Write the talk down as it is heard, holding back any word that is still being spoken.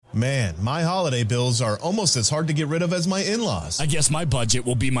Man, my holiday bills are almost as hard to get rid of as my in-laws. I guess my budget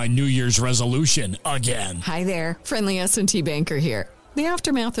will be my New Year's resolution again. Hi there, friendly S&T banker here. The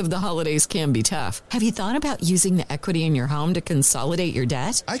aftermath of the holidays can be tough. Have you thought about using the equity in your home to consolidate your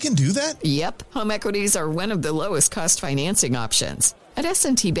debt? I can do that? Yep. Home equities are one of the lowest cost financing options. At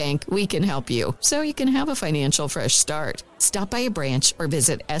S&T Bank, we can help you so you can have a financial fresh start. Stop by a branch or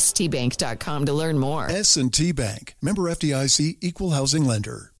visit stbank.com to learn more. S&T Bank. Member FDIC, Equal Housing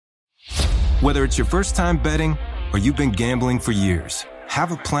Lender. Whether it's your first time betting or you've been gambling for years,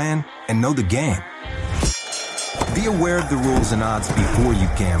 have a plan and know the game. Be aware of the rules and odds before you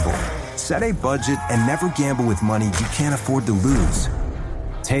gamble. Set a budget and never gamble with money you can't afford to lose.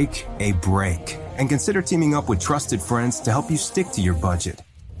 Take a break and consider teaming up with trusted friends to help you stick to your budget.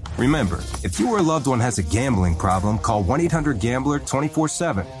 Remember, if you or a loved one has a gambling problem, call 1-800-GAMBLER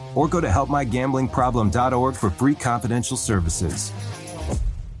 24/7 or go to helpmygamblingproblem.org for free confidential services.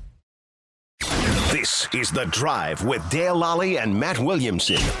 This is The Drive with Dale Lally and Matt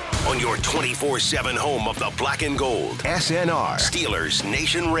Williamson on your 24/7 home of the black and gold. SNR, Steelers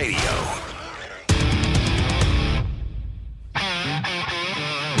Nation Radio.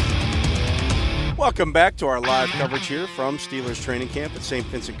 Welcome back to our live coverage here from Steelers training camp at St.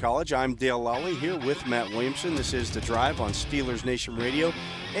 Vincent College. I'm Dale Lally here with Matt Williamson. This is The Drive on Steelers Nation Radio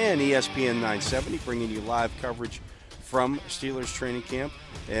and ESPN 970, bringing you live coverage from Steelers training camp.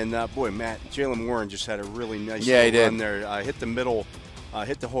 And, boy, Matt, Jaylen Warren just had a really nice run there. Hit the middle,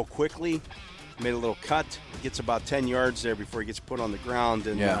 hit the hole quickly, made a little cut, gets about 10 yards there before he gets put on the ground,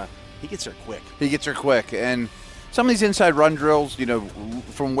 and he gets there quick. He gets there quick, and some of these inside run drills, you know,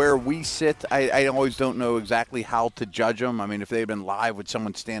 from where we sit, I always don't know exactly how to judge them. I mean, if they had been live, would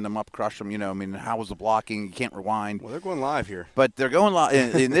someone stand them up, crush them? You know, I mean, how was the blocking? You can't rewind. Well, they're going live here. But they're going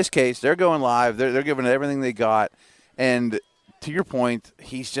live. In this case, they're going live. They're giving it everything they got. And to your point,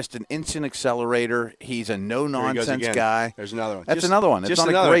 he's just an instant accelerator. He's a no-nonsense guy. There's another one. That's another one. It's not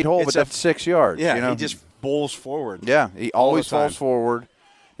a great hole, but that's 6 yards. Yeah, you know? he just bowls forward. Yeah, he always falls forward.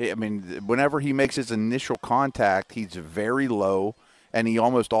 I mean, whenever he makes his initial contact, he's very low, and he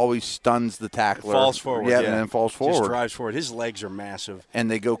almost always stuns the tackler. Falls forward, and then falls forward. Just drives forward. His legs are massive. And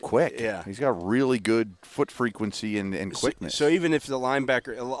they go quick. Yeah. He's got really good foot frequency and quickness. So even if the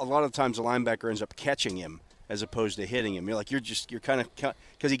linebacker, a lot of times the linebacker ends up catching him as opposed to hitting him. You're like, you're kind of,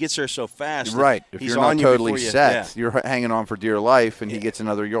 because he gets there so fast. Right. If you're not totally set, you're hanging on for dear life, and he gets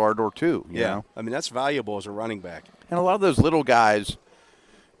another yard or two. You know? I mean, that's valuable as a running back. And a lot of those little guys,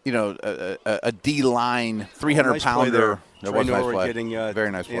 you know, a D-line 300-pounder. That was a nice play. Getting very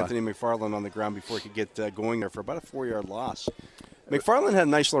nice play. Anthony McFarland on the ground before he could get going there for about a 4-yard loss. McFarland had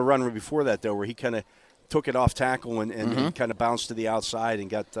a nice little run before that, though, where he kind of took it off tackle and kind of bounced to the outside and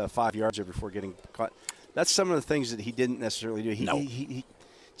got 5 yards there before getting caught. That's some of the things that he didn't necessarily do. He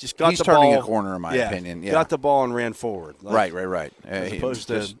just got the ball. He's turning a corner, in my opinion. Yeah. Got the ball and ran forward. Right. As opposed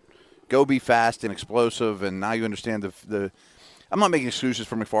to go be fast and explosive, and now you understand the I'm not making excuses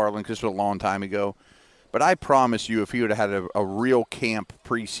for McFarland because this was a long time ago, but I promise you if he would have had a real camp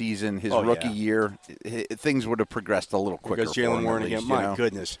preseason his rookie year, things would have progressed a little quicker. Because Jaylen Warren again, my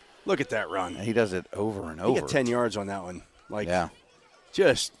goodness. Look at that run. He does it over and over. He got 10 yards on that one.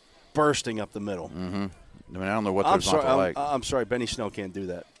 Just bursting up the middle. Mm-hmm. I mean, I don't know what there's not to like. I'm sorry, Benny Snell can't do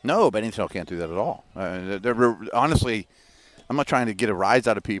that. No, Benny Snell can't do that at all. Honestly, I'm not trying to get a rise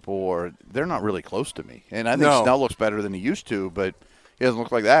out of people, or they're not really close to me. And I think Snell looks better than he used to, but he doesn't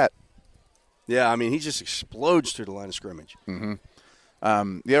look like that. Yeah, I mean, he just explodes through the line of scrimmage.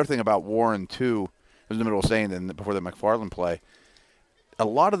 Mm-hmm. The other thing about Warren, too, I was in the middle of saying before the McFarland play, a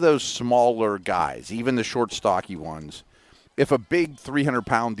lot of those smaller guys, even the short, stocky ones, if a big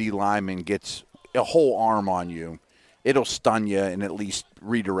 300-pound D lineman gets a whole arm on you, it'll stun you and at least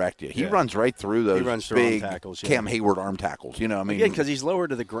redirect you. He runs right through those big arm tackles, Cam Hayward arm tackles. You know, I mean, again, because he's lower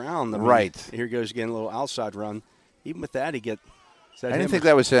to the ground. Right. Here goes again a little outside run. Even with that, I didn't think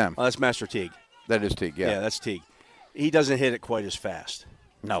that was him. Oh, that's Master Teague. That is Teague. Yeah, that's Teague. He doesn't hit it quite as fast.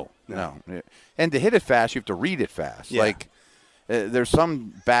 No. And to hit it fast, you have to read it fast. Yeah. Like there's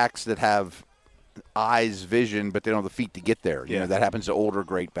some backs that have eyes, vision, but they don't have the feet to get there. You know, that happens to older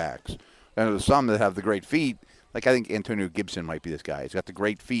great backs. And there's some that have the great feet. Like I think Antonio Gibson might be this guy. He's got the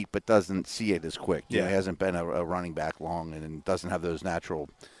great feet, but doesn't see it as quick. You know, he hasn't been a running back long and doesn't have those natural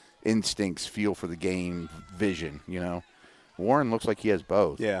instincts, feel for the game, vision. You know, Warren looks like he has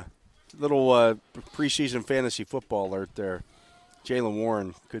both. Yeah, little preseason fantasy football alert there. Jaylen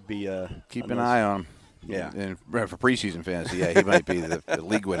Warren could be. Keep an eye on him. Yeah, and for preseason fantasy, he might be the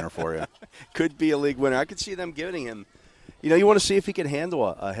league winner for you. Could be a league winner. I could see them giving him. You know, you want to see if he can handle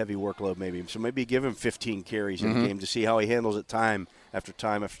a heavy workload maybe. So maybe give him 15 carries in a game to see how he handles it time after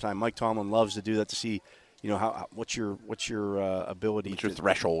time after time. Mike Tomlin loves to do that to see, what's your ability. What's your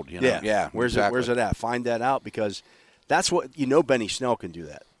threshold? Yeah. Where's it at? Find that out, because that's what Benny Snell can do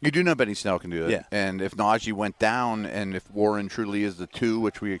that. You do know Benny Snell can do it. Yeah. And if Najee went down, and if Warren truly is the 2,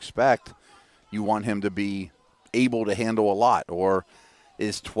 which we expect, you want him to be able to handle a lot, or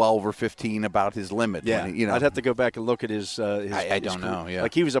is 12 or 15 about his limit? Yeah, I'd have to go back and look at his I don't know. Yeah,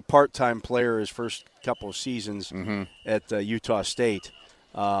 like he was a part-time player his first couple of seasons at Utah State.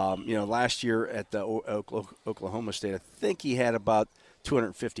 Last year at the Oklahoma State, I think he had about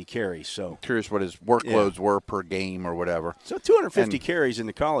 250 carries. So curious what his workloads were per game or whatever. So 250 carries in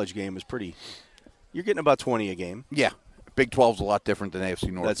the college game is pretty. You're getting about 20 a game. Yeah. Big 12's a lot different than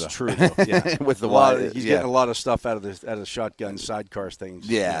AFC North. That's true, though. Yeah. With the wide, he's getting a lot of stuff out of the shotgun sidecars things.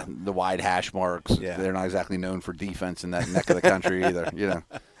 Yeah, the wide hash marks. Yeah. They're not exactly known for defense in that neck of the country either.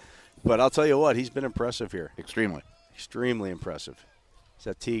 But I'll tell you what, he's been impressive here. Extremely impressive. Is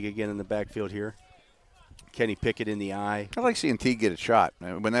that Teague again in the backfield here? Kenny Pickett in the eye. I like seeing Teague get a shot.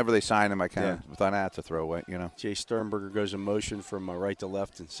 Whenever they sign him, I kind of thought, that's a throwaway, Jay Sternberger goes in motion from right to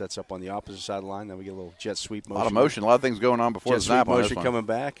left and sets up on the opposite sideline. Then we get a little jet sweep motion. A lot of motion, a lot of things going on before the snap. Jet sweep motion coming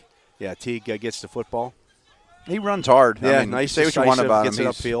back. Yeah, Teague gets the football. He runs hard. Yeah, nice. Say what you want about him. Gets it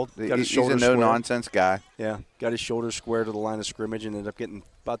upfield. Got his he's a no-nonsense guy. Yeah, got his shoulders square to the line of scrimmage and ended up getting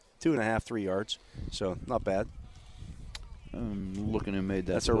about 2.5, 3 yards. So not bad. I'm looking who made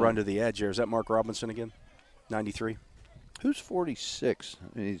that. That's a run to the edge here. Is that Mark Robinson again? 93. Who's 46?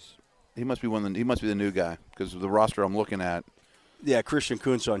 He must be he must be the new guy, because the roster I'm looking at. Yeah, Christian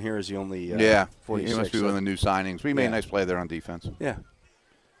Kuntz on here is the only. 46, he must be one of the new signings. We made a nice play there on defense. Yeah,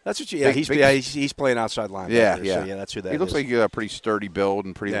 that's what you. Yeah, he's playing outside linebacker. Yeah. So that's who that is. He looks like he got a pretty sturdy build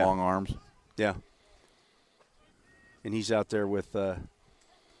and pretty long arms. Yeah. And he's out there with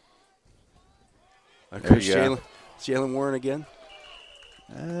Jalen Warren again.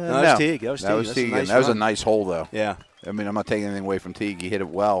 No, that was Teague. That was Teague. That was a nice hole, though. Yeah. I mean, I'm not taking anything away from Teague. He hit it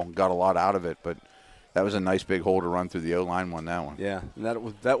well, got a lot out of it, but that was a nice big hole to run through the O-line on that one. Yeah, and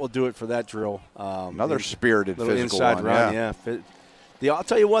that will do it for that drill. Another spirited physical inside one. Run, yeah. I'll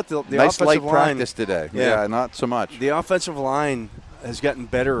tell you what, the nice offensive light line, practice today. Yeah, not so much. The offensive line has gotten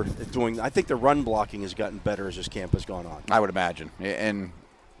better at doing. I think the run blocking has gotten better as this camp has gone on. I would imagine, and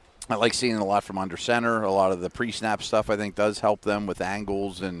I like seeing a lot from under center. A lot of the pre-snap stuff, I think, does help them with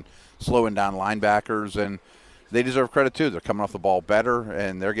angles and slowing down linebackers, and they deserve credit too. They're coming off the ball better,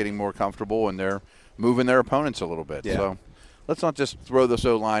 and they're getting more comfortable, and they're moving their opponents a little bit. Yeah. So let's not just throw this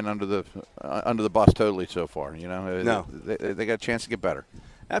O-line under the bus totally so far. No, they got a chance to get better.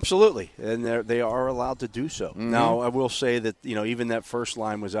 Absolutely, and they are allowed to do so. Mm-hmm. Now, I will say that even that first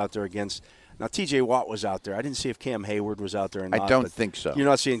line was out there against. Now, T.J. Watt was out there. I didn't see if Cam Hayward was out there or not. I don't think so. You're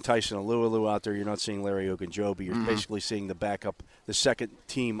not seeing Tyson Alualu out there. You're not seeing Larry Ogunjobi. You're basically seeing the backup, the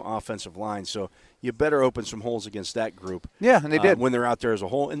second-team offensive line. So you better open some holes against that group. Yeah, and they did. When they're out there as a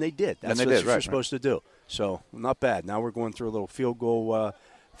whole, and they did. That's what you're supposed to do. So not bad. Now we're going through a little field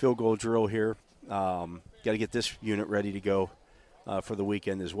goal drill here. Got to get this unit ready to go. For the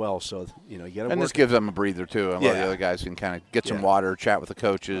weekend as well, so you got to. And this gives them a breather too. A lot of the other guys can kind of get some water, chat with the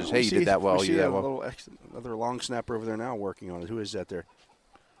coaches. Hey, you did that well. You did that well. Another long snapper over there now working on it. Who is that there?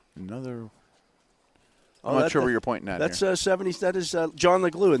 Another. I'm not sure where you're pointing at. That's here. 70s. That is John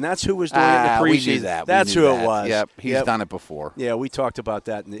LeGlue, and that's who was doing it in the preseason. We knew that. That's who it was. Yep, he's done it before. Yeah, we talked about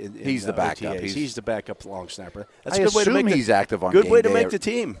that. He's the backup. He's the backup long snapper. That's a good way to make. He's active on. Good way to make the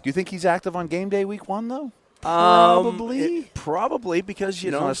team. Do you think he's active on game day week 1 though? Probably because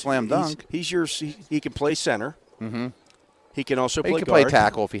he's not a slam dunk. He can play center. Mm-hmm. He can also play guard. He can play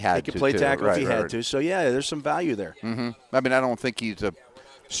tackle if he had to. He can play tackle if he had to. So there's some value there. Mm-hmm. I mean, I don't think he's a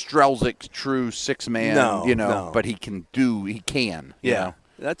Strelzik true 6-man. No. But he can. Yeah.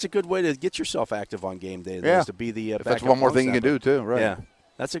 That's a good way to get yourself active on game day. Is to be the backup. That's one more thing you can do too, right? Yeah.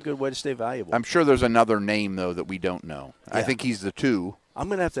 That's a good way to stay valuable. I'm sure there's another name though that we don't know. Yeah. I think he's the 2. I'm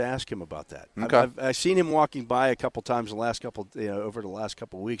going to have to ask him about that. Okay. I've seen him walking by a couple times over the last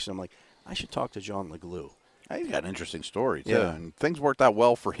couple of weeks, and I'm like, I should talk to John LeGlue. He's got an interesting story, too. Yeah. And things worked out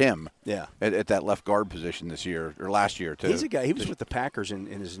well for him at that left guard position this year, or last year, too. He's a guy. He was with the Packers in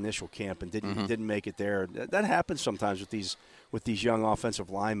his initial camp and didn't make it there. That happens sometimes with these young offensive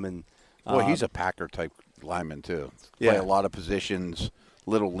linemen. Well, he's a Packer-type lineman, too. Play a lot of positions,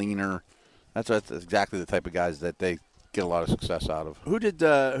 little leaner. That's exactly the type of guys that they get a lot of success out of. Who did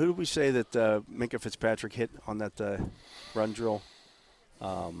we say that Minkah Fitzpatrick hit on that run drill?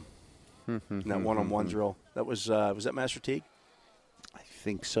 That one-on-one drill. That was that Master Teague? I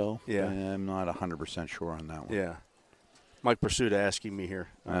think so. Yeah. I'm not 100% sure on that one. Yeah. Mike Pursuta asking me here.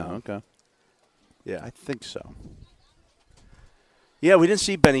 Okay. Yeah. I think so. Yeah, we didn't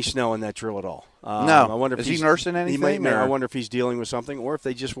see Benny Snell in that drill at all. No. I wonder if Is he nursing anything? I wonder if he's dealing with something, or if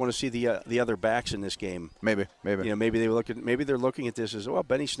they just want to see the other backs in this game. Maybe. Maybe they're looking at this as, well,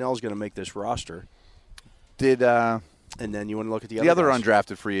 Benny Snell's going to make this roster. And then you want to look at the other guys.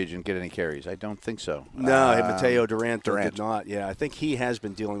 Undrafted free agent get any carries? I don't think so. No, Mateo Durant did not. Yeah, I think he has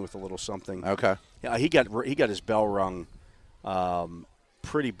been dealing with a little something. Okay. Yeah, he got his bell rung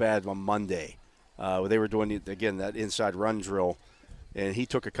pretty bad on Monday. They were doing, again, that inside run drill, and he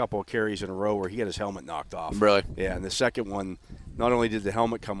took a couple of carries in a row where he got his helmet knocked off. Really? Yeah, and the second one, not only did the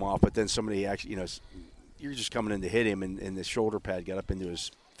helmet come off, but then somebody actually, you're just coming in to hit him, and the shoulder pad got up into his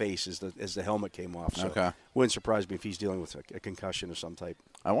face as the helmet came off. So okay. Wouldn't surprise me if he's dealing with a concussion of some type.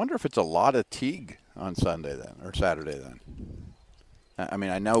 I wonder if it's a lot of Teague on Sunday then, or Saturday then. I mean,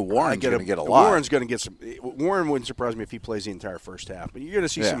 I know Warren's going to get a lot. Warren's going to get some. Warren wouldn't surprise me if he plays the entire first half. But you're going to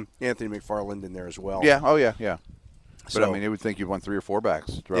see some Anthony McFarland in there as well. Yeah. Oh, yeah. But, So, I mean, you would think you'd want 3 or 4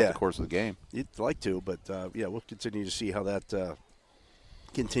 backs throughout the course of the game. You'd like to, but, we'll continue to see how that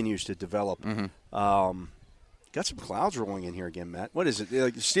continues to develop. Mm-hmm. Got some clouds rolling in here again, Matt. What is it?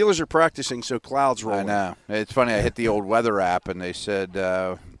 The Steelers are practicing, so clouds rolling. I know. It's funny. I hit the old weather app, and they said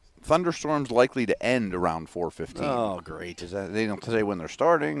thunderstorms likely to end around 4:15. Oh, great. They don't say when they're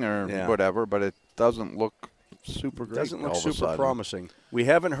starting or whatever, but it doesn't look super great. Doesn't look super promising. We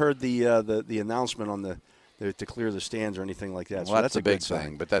haven't heard the announcement on to clear the stands or anything like that. Well, so that's a big good sign.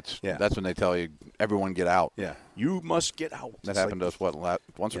 thing, but that's when they tell you everyone get out. Yeah, you must get out. That happened to us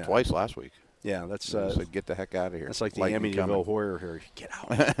once or twice last week. Yeah, that's said get the heck out of here. That's like the Amityville Horror here. Get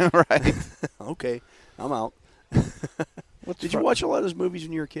out. Right. Okay, I'm out. Did you watch a lot of those movies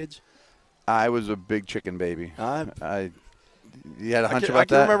when you were kids? I was a big chicken baby. You had a hunch about I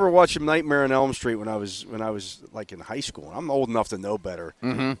can that? remember watching Nightmare on Elm Street when I was like in high school. I'm old enough to know better.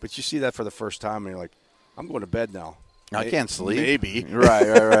 Mm-hmm. But you see that for the first time, and you're like, I'm going to bed now. I can't sleep. Maybe.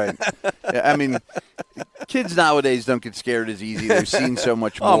 Right. Yeah, I mean, kids nowadays don't get scared as easy. They've seen so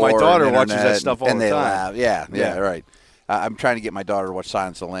much more. Oh, my daughter on the watches that internet, stuff all and the they time. laugh. Yeah, right. I'm trying to get my daughter to watch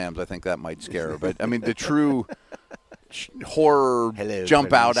Silence of the Lambs. I think that might scare her. But, I mean, the true horror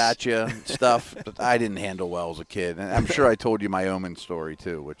jump out at you stuff, I didn't handle well as a kid. And I'm sure I told you my Omen story,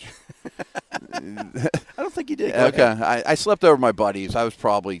 too, which – I don't think you did. Okay. I slept over my buddies. I was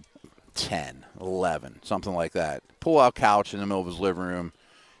probably 10, 11, something like that. Pull out couch in the middle of his living room,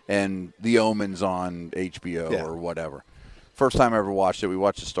 and The Omen's on HBO or whatever. First time I ever watched it, we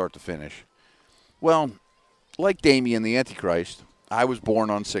watched it start to finish. Well, like Damien the Antichrist, I was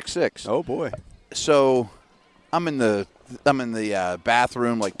born on 6/6. Oh, boy. So I'm in the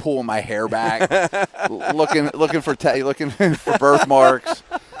bathroom, like pulling my hair back, looking for birthmarks.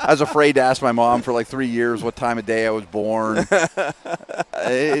 I was afraid to ask my mom for like 3 years what time of day I was born.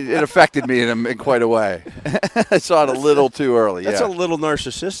 It affected me in quite a way. I saw it a little too early. That's a little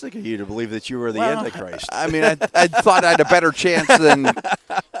narcissistic of you to believe that you were the Antichrist. I mean, I thought I had a better chance than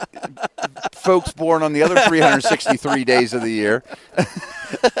folks born on the other 363 days of the year.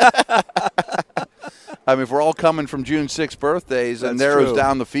 I mean, if we're all coming from June 6 birthdays and narrows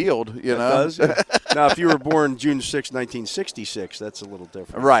down the field, you know. Does, yeah. Now, if you were born June 6, 1966, that's a little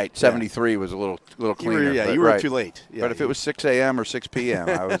different. Right. 73 was a little cleaner. You were too late. Yeah, but if it was 6 a.m. or 6 p.m.,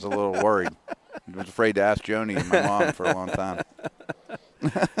 I was a little worried. I was afraid to ask Joni and my mom for a long time.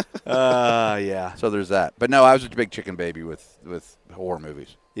 Yeah. So there's that. But no, I was a big chicken baby with horror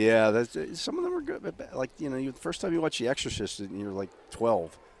movies. Yeah, some of them are good. Like, the first time you watch The Exorcist and you're like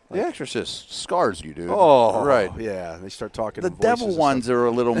 12. The Exorcist scars you, dude. Oh, right. Yeah, they start talking. The devil ones are a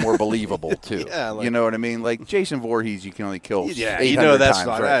little more believable too. Yeah, you know what I mean. Like Jason Voorhees, you can only kill. Yeah, 800 that's times,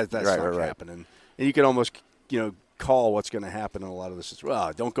 not right. that's not happening. And you can almost call what's going to happen in a lot of this.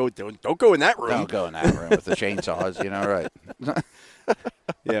 Well, don't go in that room. Don't go in that room with the chainsaws. Right.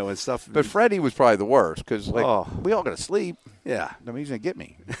 Yeah, when stuff. But Freddy was probably the worst because we all got to sleep. Yeah, I mean, he's gonna get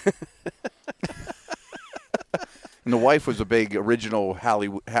me. And the wife was a big original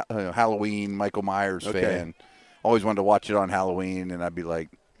Halloween Michael Myers fan. Always wanted to watch it on Halloween, and I'd be like,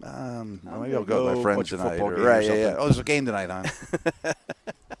 maybe I'll go with my friends tonight. Right, yeah. Oh, there's a game tonight, huh?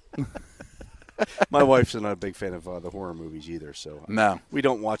 My wife's not a big fan of the horror movies either, so no, we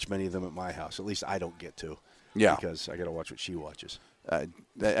don't watch many of them at my house. At least I don't get to. Yeah, because I got to watch what she watches.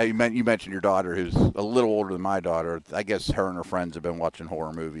 You mentioned your daughter, who's a little older than my daughter. I guess her and her friends have been watching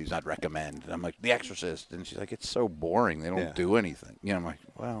horror movies. I'd recommend. I'm like, The Exorcist, and she's like, it's so boring. They don't do anything. I'm like,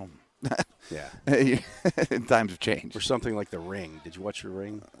 well, yeah. Times have changed. Or something like The Ring. Did you watch The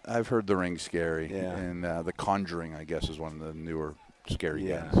Ring? I've heard The Ring's scary. Yeah. And The Conjuring, I guess, is one of the newer scary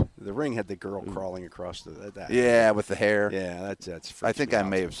games. The Ring had the girl crawling across that. Yeah, with the hair. Yeah, that's. I think I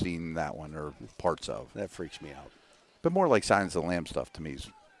may have seen that one or parts of. That freaks me out. But more like Silence of the Lambs stuff to me is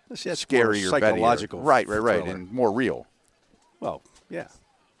That's scary or psychological. Right, thriller. and more real. Well, yeah.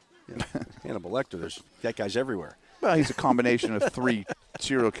 Hannibal Lecter, that guy's everywhere. Well, he's a combination of 3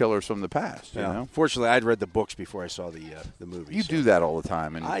 serial killers from the past. You know? Fortunately, I'd read the books before I saw the movie. You do that all the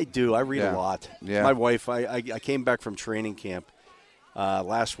time. And I do. I read a lot. Yeah. My wife, I came back from training camp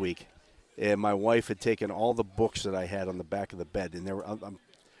last week, and my wife had taken all the books that I had on the back of the bed. And there were,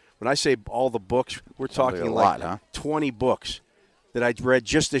 when I say all the books, we're talking a like lot, huh? 20 books that I'd read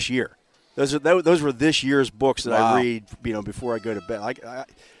just this year. Those were this year's books that I read, before I go to bed.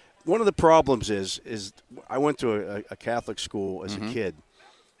 One of the problems is I went to a Catholic school as a kid,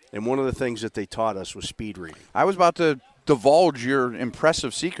 and one of the things that they taught us was speed reading. I was about to divulge your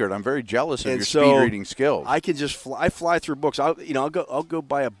impressive secret. I'm very jealous of your speed reading skills. I can just fly through books. I'll go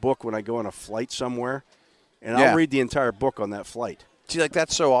buy a book when I go on a flight somewhere, and I'll read the entire book on that flight. See,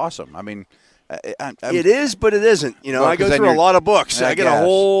 that's so awesome. I mean, it is, but it isn't. I go through a lot of books. I get a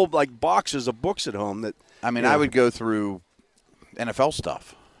whole boxes of books at home that. I mean, I would go through NFL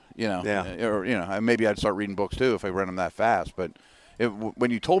stuff. Or maybe I'd start reading books too if I read them that fast. But when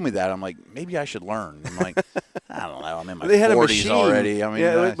you told me that, I'm like, maybe I should learn. I'm like, I don't know. I'm in my 40s already. I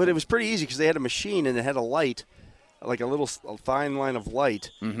mean, but it was pretty easy because they had a machine and it had a light, like a fine line of light,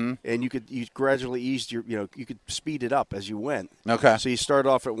 and you gradually eased you could speed it up as you went. Okay. So you start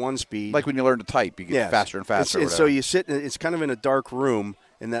off at one speed, like when you learn to type, you get faster and faster. And so you sit. It's kind of in a dark room,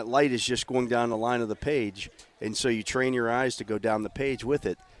 and that light is just going down the line of the page, and so you train your eyes to go down the page with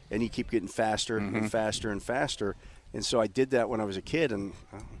it. And you keep getting faster and faster and faster. And so I did that when I was a kid, and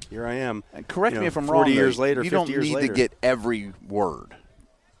here I am. And correct me if I'm 40 wrong. 40 years later, 50 years later. You don't need to get every word.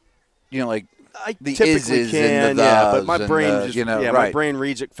 Like I the typically can, but my brain my brain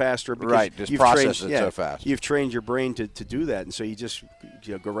reads it faster because just processes it so fast. You've trained your brain to do that, and so you just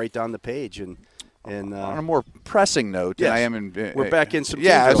go right down the page and. And on a more pressing note, yes, I am we're back in some.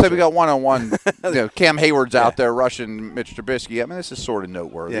 I said we got one-on-one. Cam Hayward's out there rushing Mitch Trubisky. I mean, this is sort of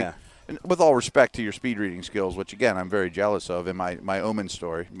noteworthy. Yeah. And with all respect to your speed reading skills, which again I'm very jealous of in my Omen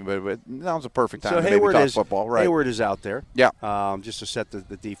story, but now's a perfect time to maybe talk football. Right. Hayward is out there. Yeah. Just to set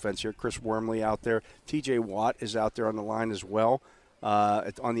the defense here. Chris Wormley out there. T.J. Watt is out there on the line as well.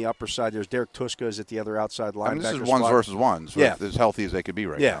 On the upper side, there's Derek Tuska is at the other outside linebacker. I mean, this is ones versus ones. Yeah. As healthy as they could be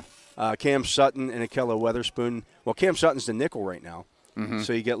right now. Cam Sutton and Akella Weatherspoon. Well, Cam Sutton's the nickel right now.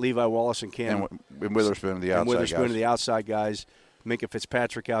 So you get Levi Wallace and Cam. And Witherspoon, the outside guys. Minka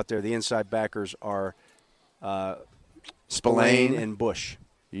Fitzpatrick out there. The inside backers are Spillane and Bush.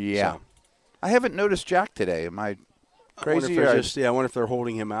 Yeah. So. I haven't noticed Jack today. Am I crazy? I wonder if they're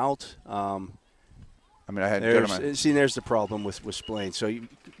holding him out. I mean, I had there's the problem with Spillane. So you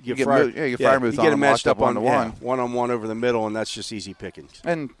get Freiermuth you get him matched up on one-on-one over the middle, and that's just easy pickings.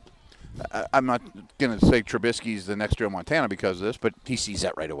 And I'm not going to say Trubisky's the next Joe Montana because of this, but he sees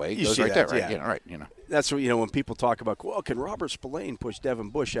that right away. He goes right there, right? Yeah. That's what when people talk about. Well, can Robert Spillane push Devin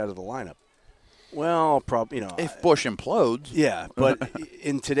Bush out of the lineup? Well, probably. If Bush implodes. Yeah, but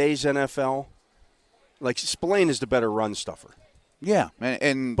in today's NFL, like Spillane is the better run stuffer. Yeah, but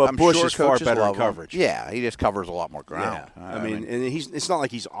I'm Bush sure is far better in coverage. Yeah, he just covers a lot more ground. Yeah. I mean, and it's not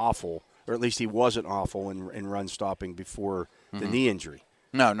like he's awful, or at least he wasn't awful in run stopping before the knee injury.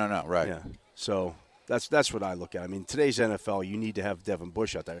 No, right. Yeah. So that's what I look at. I mean, today's NFL, you need to have Devin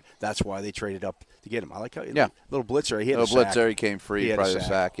Bush out there. That's why they traded up to get him. I like how little blitzer. He had a sack. Blitzer, he came free, probably a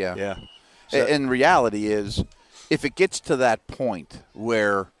sack. Yeah. Yeah. So, and reality is, if it gets to that point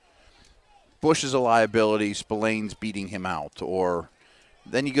where Bush is a liability, Spillane's beating him out, or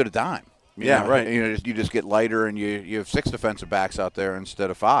then you go to dime. Right. You just get lighter, and you have 6 defensive backs out there instead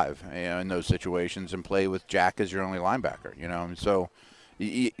of 5 in those situations, and play with Jack as your only linebacker. And so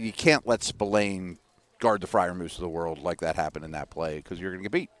you can't let Spillane guard the Freiermuth of the world like that happened in that play because you're going to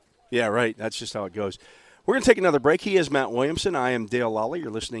get beat. Yeah, right. That's just how it goes. We're going to take another break. He is Matt Williamson. I am Dale Lally.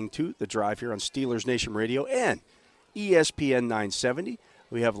 You're listening to The Drive here on Steelers Nation Radio and ESPN 970.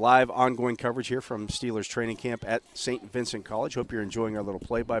 We have live ongoing coverage here from Steelers training camp at St. Vincent College. Hope you're enjoying our little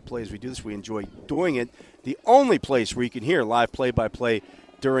play-by-play as we do this. We enjoy doing it. The only place where you can hear live play-by-play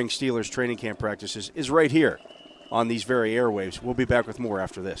during Steelers training camp practices is right here on these very airwaves. We'll be back with more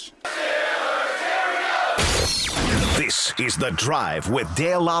after this. This is The Drive with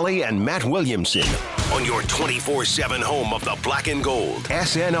Dale Lally and Matt Williamson on your 24/7 home of the black and gold.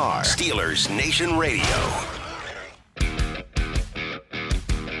 SNR, Steelers Nation Radio.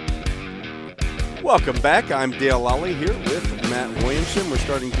 Welcome back. I'm Dale Lally here with Matt Williamson. We're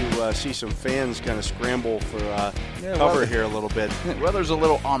starting to see some fans kind of scramble for cover here a little bit. Weather's a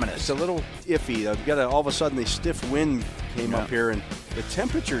little ominous. It's a little iffy. We've got all of a sudden a stiff wind came up here, and the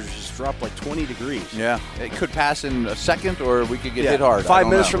temperatures just dropped like 20 degrees. Yeah, it could pass in a second, or we could get hit hard. 5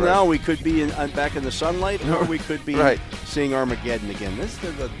 minutes from now, we could be back in the sunlight, or we could be right. seeing Armageddon again. This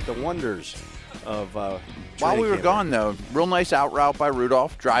is the wonders of while we were gone, though, real nice out route by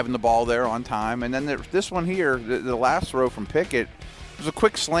Rudolph, driving the ball there on time. And then this one here, the last throw from Pickett, was a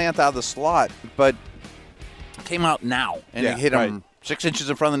quick slant out of the slot, but came out now. And it hit him 6 inches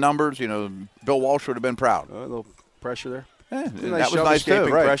in front of the numbers. You know, Bill Walsh would have been proud. A little pressure there. Yeah, nice that was nice too,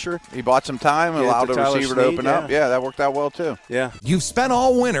 right? Pressure. He bought some time and allowed the receiver to open up. Yeah, that worked out well too. Yeah. You've spent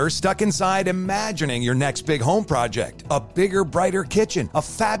all winter stuck inside imagining your next big home project. A bigger, brighter kitchen, a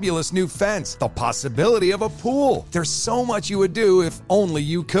fabulous new fence, the possibility of a pool. There's so much you would do if only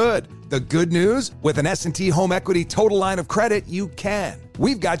you could. The good news? With an S&T Home Equity Total Line of Credit, you can.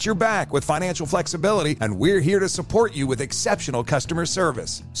 We've got your back with financial flexibility, and we're here to support you with exceptional customer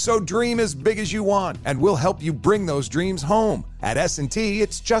service. So dream as big as you want, and we'll help you bring those dreams home. At S&T,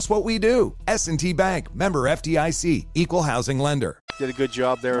 it's just what we do. S&T Bank, member FDIC, equal housing lender. Did a good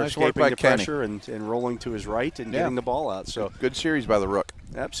job there, nice escaping the pressure and rolling to his right and getting the ball out. So good series by the Rook.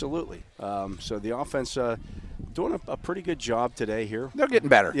 Absolutely. So the offense doing a pretty good job today here. They're getting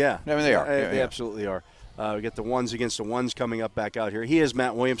better. Yeah. I mean, they are. They absolutely are. We get the ones against the ones coming up back out here. He is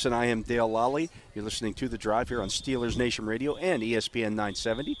Matt Williamson. I am Dale Lally. You're listening to The Drive here on Steelers Nation Radio and ESPN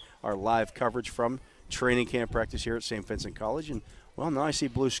 970, our live coverage from training camp practice here at St. Vincent College. And, well, now I see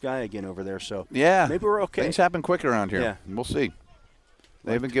blue sky again over there. So maybe we're okay. Things happen quick around here. Yeah. We'll see.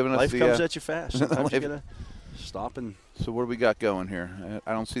 They haven't given us life comes at you fast. Sometimes you got to stop and – So what do we got going here?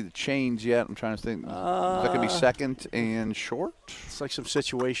 I don't see the chains yet. I'm trying to think. Is that going to be second and short? It's like some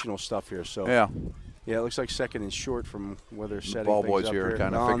situational stuff here. So yeah, it looks like second and short from where they're setting ball things boys up here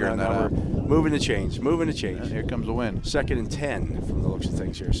kind of figuring that out. Moving the chains. And here comes the win. Second and 10 from the looks of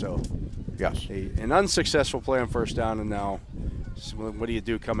things here. So yes, an unsuccessful play on first down, and now what do you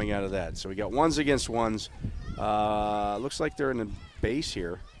do coming out of that? So we got ones against ones. Looks like they're in the base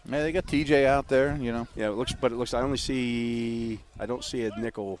here. Yeah, they got TJ out there, you know. Yeah, it looks. I don't see a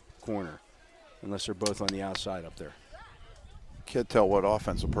nickel corner, unless they're both on the outside up there. Can't tell what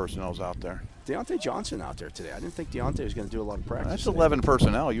offensive personnel's out there. Deontay Johnson out there today. I didn't think Deontay was going to do a lot of practice. That's 11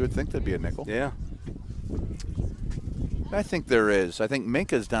 personnel. You would think there'd be a nickel. Yeah. I think there is. I think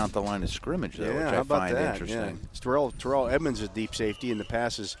Minka's down at the line of scrimmage, though, which I find interesting. Yeah. Terrell Edmonds is deep safety, and the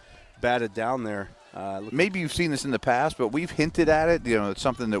pass is batted down there. Maybe you've seen this in the past, but we've hinted at it. You know, it's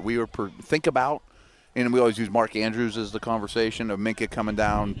something that we were think about, and we always use Mark Andrews as the conversation of Minka coming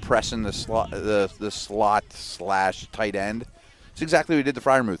down, pressing the slot / tight end. It's exactly what we did to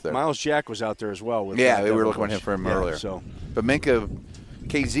Freiermuth there. Miles Jack was out there as well. We were looking at him for him earlier. So, but Minka,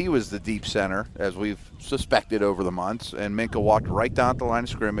 KZ was the deep center, as we've suspected over the months, and Minka walked right down the line of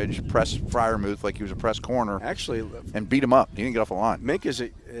scrimmage, pressed Freiermuth like he was a press corner, actually, and beat him up. He didn't get off the line. Minka's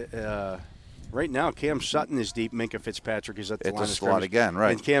right now, Cam Sutton is deep. Minka Fitzpatrick is at the line of slot scrimmage again,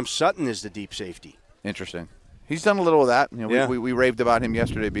 right? And Cam Sutton is the deep safety. Interesting. He's done a little of that. You know, we raved about him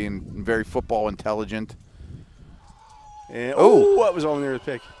yesterday being very football intelligent. And, what was on there to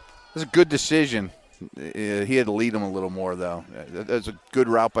pick? It was a good decision. He had to lead him a little more, though. That was a good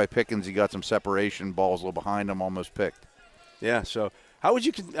route by Pickens. He got some separation. Ball's a little behind him, almost picked. Yeah. So how would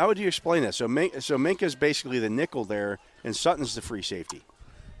you explain that? So Minka's basically the nickel there, and Sutton's the free safety.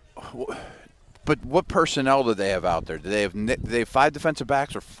 But what personnel do they have out there? Do they have 5 defensive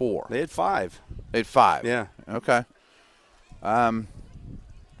backs or 4? They had 5. They had 5. Yeah. Okay. I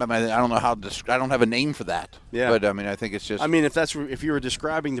mean, I don't know how I don't have a name for that. Yeah. But I mean, I think it's just. I mean, if you were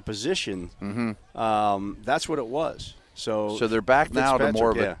describing the position, that's what it was. So they're back now to more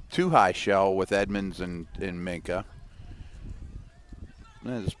of a 2-high shell with Edmonds and Minka.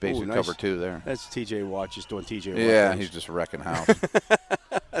 That's basic nice. cover 2 there. That's TJ Watt just doing TJ Watt. Yeah, he's just wrecking house.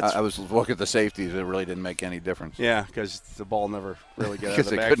 I was looking at the safeties. It really didn't make any difference. Yeah, because the ball never really got out of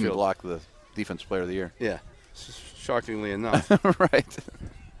the backfield. Because they couldn't block the defense player of the year. Yeah, shockingly enough. Right.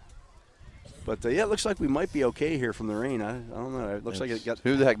 But, it looks like we might be okay here from the rain. I don't know. It looks like it got –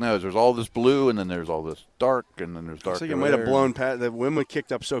 who the heck knows? There's all this blue, and then there's all this dark, and then there's dark. Looks like it might have blown past – the wind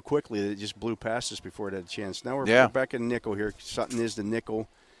kicked up so quickly that it just blew past us before it had a chance. Now we're back in nickel here. Sutton is the nickel,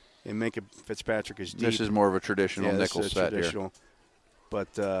 and Minka Fitzpatrick is deep. This is more of a traditional nickel set traditional.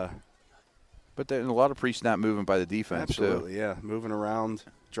 Here. But there's a lot of pre-snap movement by the defense, absolutely, yeah. Moving around,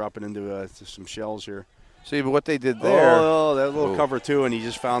 dropping into some shells here. See, but what they did there. Oh, that little cover, too, and he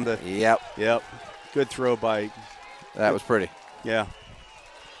just found the. Yep. Good throw by. That was pretty. Yeah.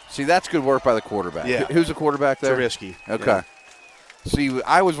 See, that's good work by the quarterback. Yeah. Who's the quarterback there? Trubisky. Okay. Yeah. See,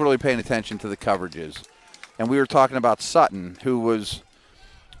 I was really paying attention to the coverages, and we were talking about Sutton, who was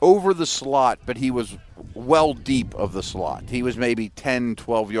over the slot, but he was well deep of the slot. He was maybe 10,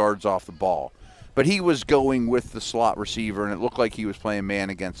 12 yards off the ball. But he was going with the slot receiver, and it looked like he was playing man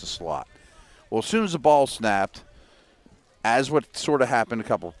against the slot. Well, as soon as the ball snapped, as what sort of happened a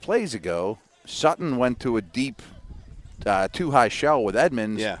couple of plays ago, Sutton went to a deep too-high shell with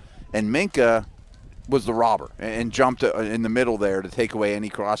Edmonds, and Minkah was the robber and jumped in the middle there to take away any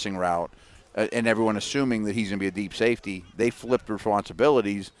crossing route, and everyone assuming that he's going to be a deep safety. They flipped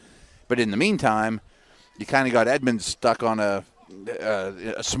responsibilities, but in the meantime, you kind of got Edmonds stuck on a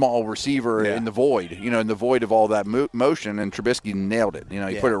small receiver in the void, in the void of all that motion, and Trubisky nailed it.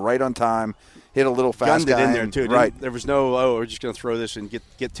 He put it right on time, hit a little fast guy. Gunned it in there, too. Right. There was no, we're just going to throw this and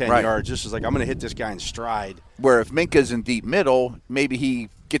get 10 yards. This is like, I'm going to hit this guy in stride. Where if Minka's in deep middle, maybe he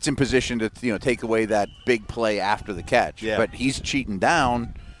gets in position to take away that big play after the catch. Yeah. But he's cheating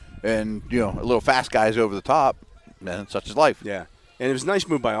down, and a little fast guy's over the top, and such is life. Yeah. And it was a nice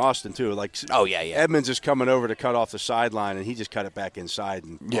move by Austin, too. Edmonds is coming over to cut off the sideline, and he just cut it back inside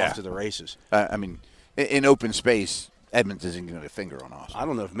and off to the races. I mean, in open space, Edmonds isn't going to finger on Austin. I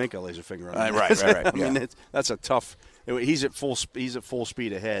don't know if Minkah lays a finger on him. Right. I mean, that's a tough – he's at full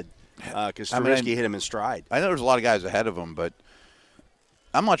speed ahead because Trubisky hit him in stride. I know there's a lot of guys ahead of him, but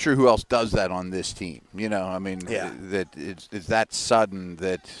I'm not sure who else does that on this team. That it's that sudden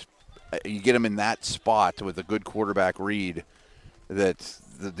that you get him in that spot with a good quarterback read – that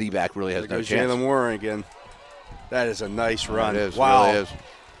the D-back really has no chance. Jalen Warren again. That is a nice run. It is. Wow. It really is.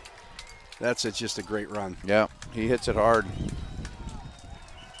 That's just a great run. Yeah, he hits it hard.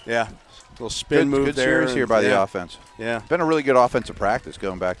 Yeah, little spin move good there. Good series here by the offense. Yeah. Been a really good offensive practice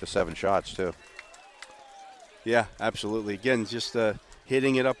going back to 7 shots, too. Yeah, absolutely. Again, just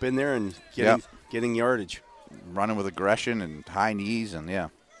hitting it up in there and getting yardage. Running with aggression and high knees, and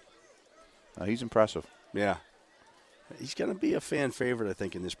he's impressive. Yeah. He's going to be a fan favorite, I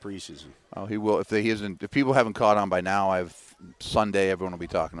think, in this preseason. Oh, he will. If people haven't caught on by now, Sunday everyone will be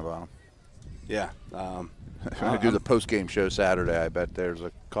talking about him. Yeah. When I do the post-game show Saturday, I bet there's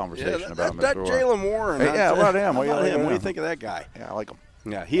a conversation about him. That Jalen Warren. About him. What do you think of that guy? Yeah, I like him.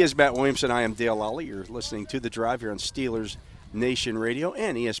 Yeah, he is Matt Williamson. I am Dale Lally. You're listening to The Drive here on Steelers Nation Radio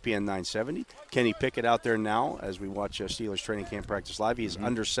and ESPN 970. Kenny Pickett out there now as we watch Steelers training camp practice live. He is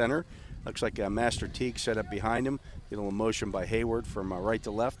under center. Looks like Master Teague set up behind him. Get a little motion by Hayward from right to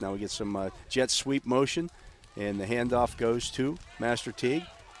left. Now we get some jet sweep motion, and the handoff goes to Master Teague,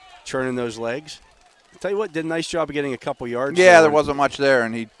 churning those legs. I'll tell you what, did a nice job of getting a couple yards. Yeah, there wasn't much there,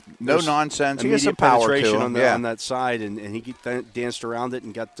 and no nonsense. He has some power penetration to him. on that side, and he danced around it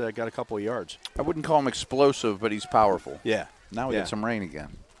and got a couple of yards. I wouldn't call him explosive, but he's powerful. Yeah. Now we get some rain again.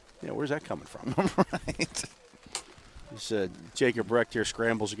 Yeah, where's that coming from? Right. Jacob Recht here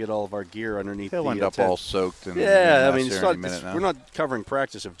scrambles to get all of our gear underneath. He'll end up all soaked. I mean, we're not covering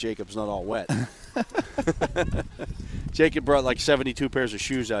practice if Jacob's not all wet. Jacob brought like 72 pairs of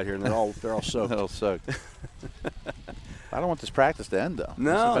shoes out here, and they're all soaked. They're all soaked. I don't want this practice to end, though.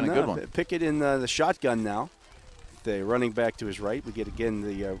 No, this has been a good one. Pickett in the shotgun now. The running back to his right. We get again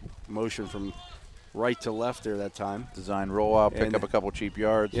the motion from right to left there that time. Design roll out, pick up a couple cheap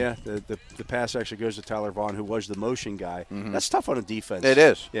yards. Yeah, the pass actually goes to Tyler Vaughn, who was the motion guy. Mm-hmm. That's tough on a defense. It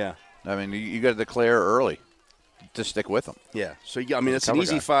is. Yeah. I mean, you got to declare early to stick with them. Yeah. So, it's an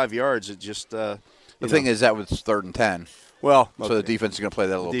easy 5 yards. It just the thing is that was 3rd and 10. Well, so the defense is going to play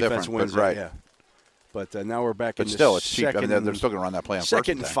that a little different. Wins right. Yeah. But now we're back in the still, it's second. cheap. I mean, they're still going to run that play on 2nd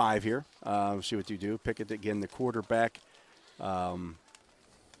and 5 here. See what you do. Pickett again, the quarterback.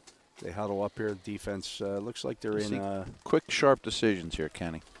 They huddle up here. Defense looks like they're in quick, sharp decisions here,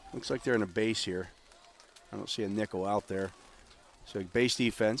 Kenny. Looks like they're in a base here. I don't see a nickel out there. So base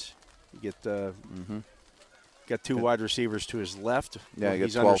defense. You get got 2 wide receivers to his left. Yeah,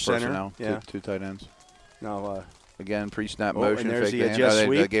 he's got 12 under center. personnel. Yeah. Two tight ends. Now again, pre-snap motion. And there's fake the jet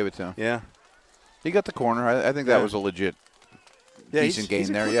sweep. They gave it to him. Yeah. He got the corner. I think that was a legit decent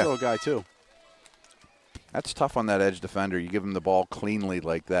gain there. He's a quick little guy too. That's tough on that edge defender. You give them the ball cleanly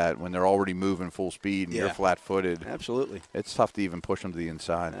like that when they're already moving full speed and you're flat-footed. Absolutely. It's tough to even push them to the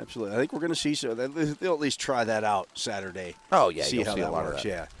inside. Absolutely. I think we're going to see they'll at least try that out Saturday. Oh, yeah. See how see that a lot works.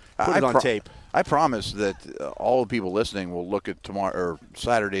 Of that. Yeah. Put it on tape. I promise that all the people listening will look at tomorrow or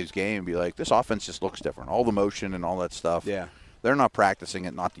Saturday's game and be like, this offense just looks different. All the motion and all that stuff. Yeah. They're not practicing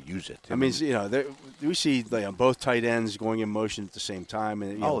it not to use it. I mean, we see both tight ends going in motion at the same time.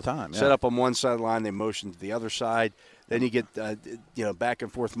 And, all the time. Set up on one sideline, they motion to the other side. Then you get, back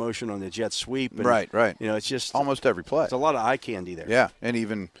and forth motion on the jet sweep. And, right. It's just almost every play. It's a lot of eye candy there. Yeah, and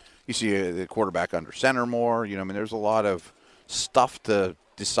even you see the quarterback under center more. There's a lot of stuff to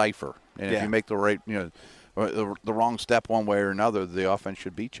decipher. And if you make the right, or the wrong step one way or another, the offense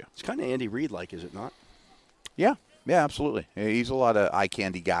should beat you. It's kind of Andy Reid-like, is it not? Yeah, absolutely. He's a lot of eye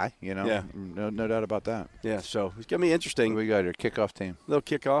candy guy, Yeah. No doubt about that. Yeah, so it's going to be interesting. We got your kickoff team. Little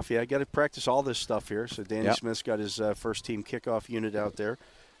kickoff, yeah. Got to practice all this stuff here. So Danny Yep. Smith's got his first team kickoff unit out there.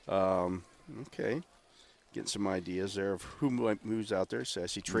 Okay. Getting some ideas there of who's out there. So I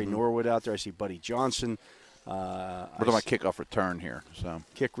see Trey Norwood out there. I see Buddy Johnson. We're talking about kickoff return here. So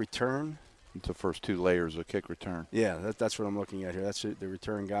kick return. It's the first two layers of kick return. Yeah, that's what I'm looking at here. That's the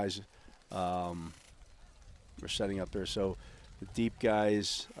return guys we're setting up there. So the deep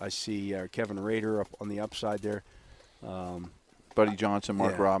guys, I see Kevin Rader up on the upside there. Buddy Johnson,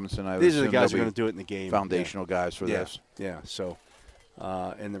 Mark Robinson. These are the guys who are going to do it in the game. Foundational guys for this. Yeah, so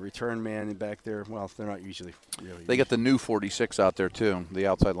and the return man back there, well, they're not usually really. They got the new 46 out there, too, the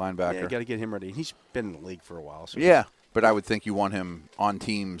outside linebacker. Yeah, got to get him ready. He's been in the league for a while. So yeah, but I would think you want him on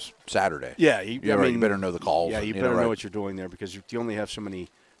teams Saturday. Yeah, you better know the calls. Yeah, you better know what you're doing there because you only have so many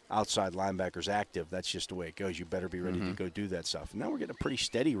outside linebackers active. That's just the way it goes. You better be ready to go do that stuff. And now we're getting a pretty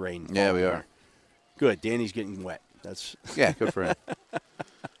steady rain. Yeah, we are. Good. Danny's getting wet. That's yeah, good for him.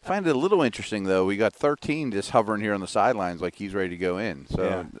 Find it a little interesting, though. We got 13 just hovering here on the sidelines like he's ready to go in.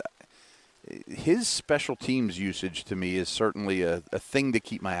 So his special teams usage to me is certainly a thing to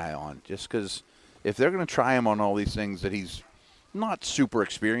keep my eye on, just because if they're going to try him on all these things that he's not super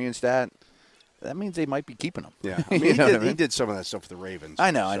experienced at, that means they might be keeping him. Yeah, I mean, he did some of that stuff for the Ravens.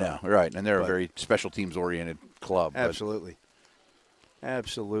 I know, right. And they're a very special teams-oriented club. Absolutely.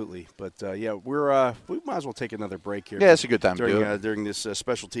 Absolutely. But, yeah, we might as well take another break here. Yeah, it's a good time to do it. During this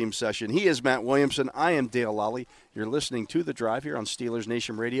special team session. He is Matt Williamson. I am Dale Lally. You're listening to The Drive here on Steelers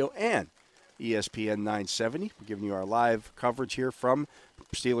Nation Radio and ESPN 970. We're giving you our live coverage here from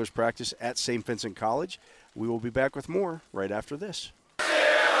Steelers practice at St. Vincent College. We will be back with more right after this.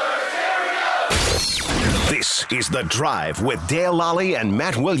 This is The Drive with Dale Lally and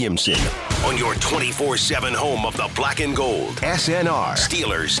Matt Williamson on your 24/7 home of the black and gold. SNR,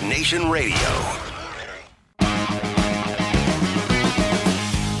 Steelers Nation Radio.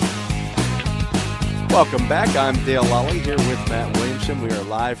 Welcome back. I'm Dale Lally here with Matt Williamson. We are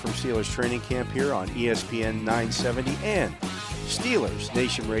live from Steelers training camp here on ESPN 970 and Steelers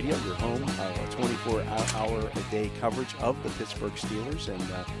Nation Radio, your home, 24-hour-a-day coverage of the Pittsburgh Steelers. And,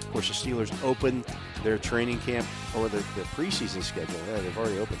 of course, the Steelers open their training camp, or their preseason schedule. Yeah, they've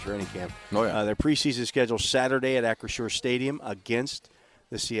already opened training camp. Oh, yeah. Their preseason schedule Saturday at Acrisure Stadium against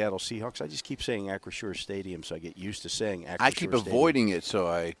the Seattle Seahawks. I just keep saying Acrisure Stadium, so I get used to saying Acrisure I keep Stadium. avoiding it, so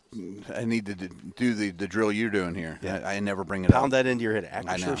I need to do the drill you're doing here. Yeah. I never bring it up. Pound that into your head.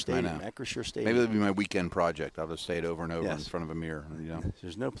 Acrisure Stadium. I know. Acrisure Stadium. Maybe that'll be my weekend project. I'll just say it over and over in front of a mirror.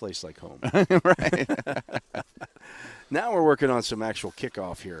 There's no place like home. Right. Now we're working on some actual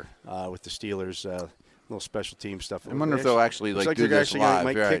kickoff here with the Steelers. Little special team stuff. I wonder if they'll actually do this live.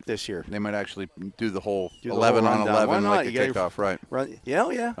 Might kick this year. They might actually do the whole 11 on 11 like a kickoff, right? Yeah. Oh,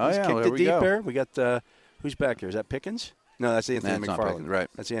 Let's yeah, kick the deep go. there. We got who's back here? Is that Pickens? No, that's Anthony McFarland. McFarland. Right.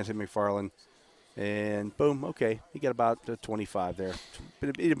 That's Anthony McFarland. And boom, okay. He got about 25 there.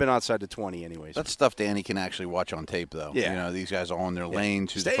 But he'd have been outside the 20 anyways. That's stuff Danny can actually watch on tape, though. Yeah. These guys all in their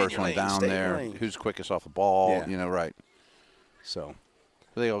lanes. Who's Stay the in first your one lane, down stay in your there? lane. Who's quickest off the ball? Yeah. Right. So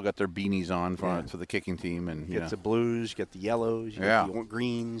they all got their beanies on for the kicking team, and get the blues, get the yellows, you get the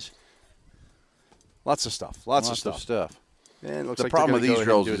greens. Lots of stuff. Lots of stuff. And it looks the like problem with they're these gonna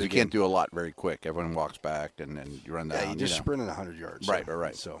go drills ahead and is do it you again. can't do a lot very quick. Everyone walks back, and then you run down. Yeah, you just sprinted 100 yards.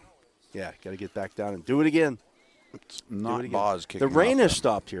 Right. So, yeah, got to get back down and do it again. It's not Boz kicking. The rain off, has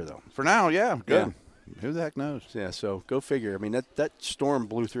stopped here, though. for now. Yeah, good. Yeah. Who the heck knows? Yeah, so go figure. I mean, that storm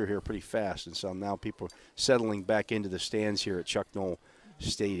blew through here pretty fast, and so now people are settling back into the stands here at Chuck Noll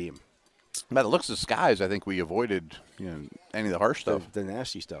Stadium. By the looks of the skies, I think we avoided any of the harsh stuff. The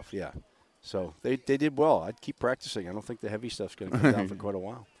nasty stuff, yeah. So they did well. I'd keep practicing. I don't think the heavy stuff's going to come down for quite a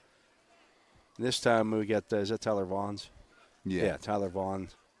while. This time we got, is that Tyler Vaughn's? Yeah, Tyler Vaughn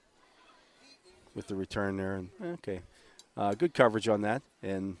with the return there. And okay, good coverage on that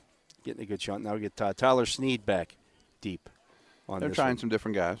and getting a good shot. Now we get Tyler Snead back deep. They're trying some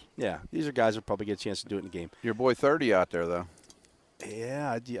different guys. Yeah, these are guys that probably get a chance to do it in the game. Your boy 30 out there, though.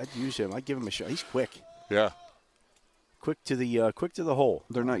 Yeah, I'd use him. I'd give him a shot. He's quick. Yeah. Quick to the hole.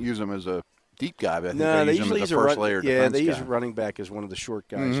 They're not using him as a deep guy, but I think No, they use him as a first layer defense Yeah, they use guy. running back as one of the short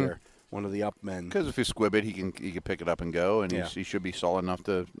guys there, one of the up men. Because if you squib it, he can pick it up and go, and he should be solid enough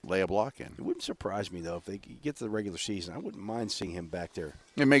to lay a block in. It wouldn't surprise me, though, if they get to the regular season. I wouldn't mind seeing him back there.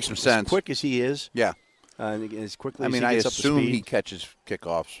 It makes some sense. As quick as he is. Yeah. And as quickly I as mean, he I gets up to assume speed. he catches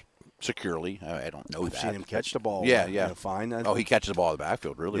kickoffs securely. I don't know I've that. seen him catch the ball. Yeah. Fine. Oh, he catches the ball in the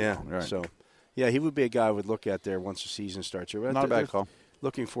backfield really yeah. well. Right. So, Yeah, he would be a guy I would look at there once the season starts. Not a bad call.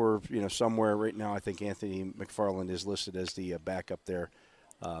 Looking for, somewhere right now, I think Anthony McFarland is listed as the backup there.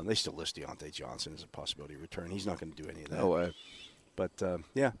 They still list Deontay Johnson as a possibility of return. He's not going to do any of that. No way. But,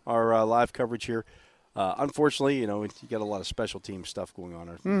 our live coverage here, unfortunately, you got a lot of special team stuff going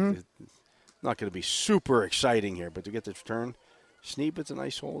on. It's not going to be super exciting here, but to get the return, Sneeb, it's a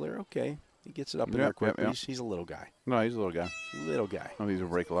nice hole there. Okay. He gets it up in there quick. He's a little guy. No, he's a little guy. Little guy. I mean, he's going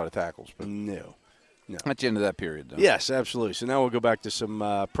to break a lot of tackles. But No. At the end of that period, though. Yes, absolutely. So now we'll go back to some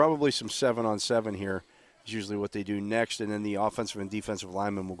probably some 7-on-7 here. Is usually what they do next, and then the offensive and defensive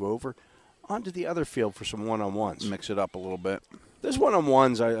linemen will go over onto the other field for some one-on-ones. Mix it up a little bit. There's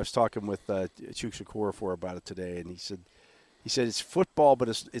one-on-ones. I was talking with Chuk Shakur about it today, and he said it's football, but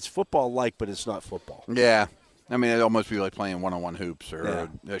it's football-like, but it's not football. Yeah. I mean, it'd almost be like playing one-on-one hoops or a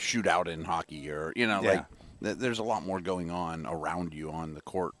shootout in hockey or, like there's a lot more going on around you on the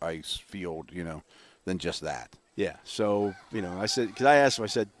court, ice, field, than just that. Yeah. So, I said, because I asked him, I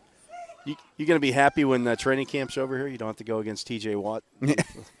said, you going to be happy when training camp's over here? You don't have to go against T.J. Watt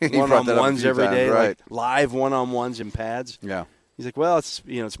one-on-ones every day, right? Like live one-on-ones in pads. Yeah. He's like, well,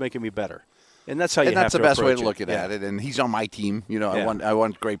 it's making me better, and that's how you. And that's have the to best way to approach look at it. And he's on my team. I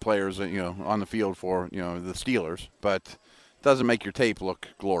want great players, on the field for the Steelers, but it doesn't make your tape look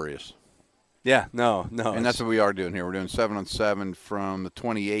glorious. Yeah. No. And that's what we are doing here. We're doing 7-on-7 from the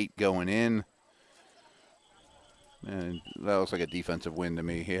 28 going in. And that looks like a defensive win to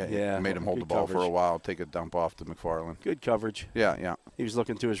me. He made him hold the ball for a while, take a dump off to McFarland. Good coverage. Yeah. He was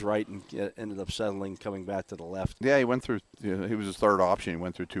looking to his right and ended up settling, coming back to the left. Yeah, he went through. He was his third option. He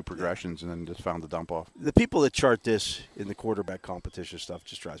went through two progressions and then just found the dump off. The people that chart this in the quarterback competition stuff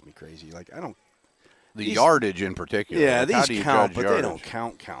just drives me crazy. Like, I don't. The yardage in particular. Yeah, like, these count, but yardage? they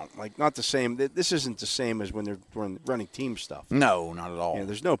don't count. Like, not the same. This isn't the same as when they're running team stuff. No, not at all.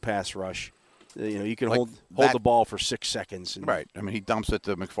 There's no pass rush. You can Like hold the ball for 6 seconds. Right. I mean, he dumps it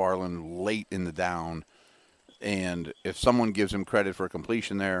to McFarland late in the down, and if someone gives him credit for a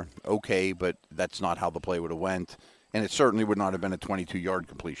completion there, okay, but that's not how the play would have went, and it certainly would not have been a 22-yard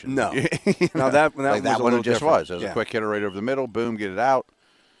completion. No. Now that one it just different. was. It was a quick hitter right over the middle, boom, get it out,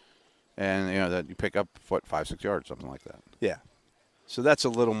 and that you pick up 5-6 yards, something like that. Yeah. So that's a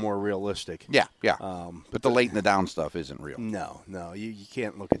little more realistic. Yeah. But the late in the down stuff isn't real. No, you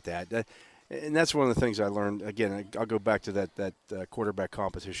can't look at that. And that's one of the things I learned. Again, I'll go back to that quarterback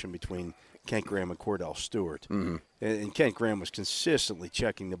competition between Kent Graham and Cordell Stewart. Mm-hmm. And Kent Graham was consistently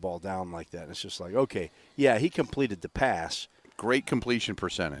checking the ball down like that. And it's just like, okay, yeah, he completed the pass. Great completion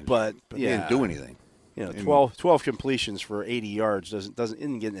percentage. But he didn't do anything. 12 completions for 80 yards isn't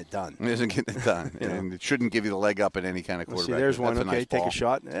getting it done. It isn't getting it done. And it shouldn't give you the leg up in any kind of quarterback. See, there's one. That's Okay, nice take ball. a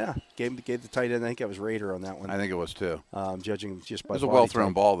shot. Yeah, gave the tight end. I think that was Rader on that one. I think it was too. Judging just by it was a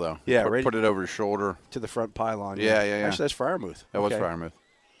well-thrown ball, though. Yeah, put it over his shoulder. To the front pylon. Yeah. Actually, that's Freiermuth. That was Freiermuth.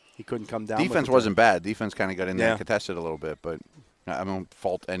 He couldn't come down. Defense wasn't bad. Defense kind of got in there and contested a little bit, but I don't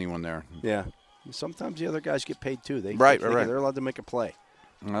fault anyone there. Yeah. Sometimes the other guys get paid, too. Right. They're allowed to make a play.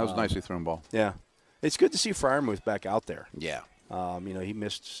 That was a nicely thrown ball. Yeah. It's good to see Freiermuth back out there. Yeah. He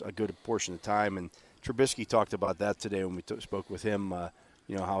missed a good portion of time, and Trubisky talked about that today when we spoke with him,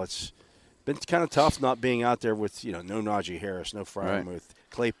 how it's been kind of tough not being out there with, no Najee Harris, no Freiermuth. Right.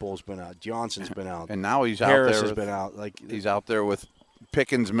 Claypool's been out. Johnson's been out. And now he's Harris out there. Has been out. He's out there with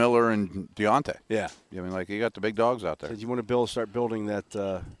Pickens, Miller, and Deontay. Yeah. You you got the big dogs out there. So you want to start building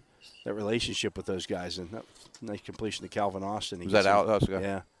that relationship with those guys. And that nice completion to Calvin Austin. Was that out?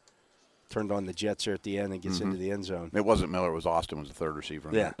 Yeah. Turned on the Jets there at the end and gets into the end zone. It wasn't Miller. It was Austin was the third receiver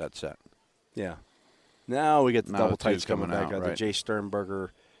in that set. Yeah. Now we get the double tights coming back out. Right. Jay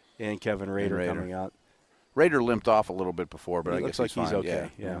Sternberger and Kevin Rader coming out. Rader limped off a little bit before, but I guess looks like he's fine. okay.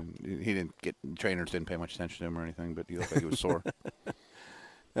 Yeah. He didn't trainers didn't pay much attention to him or anything, but he looked like he was sore.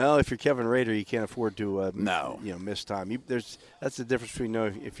 Well, if you're Kevin Rader, you can't afford to miss time. That's the difference between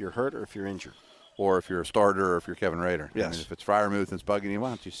if you're hurt or if you're injured. Or if you're a starter or if you're Kevin Rader. Yes. I mean, if it's Freiermuth and it's bugging you, why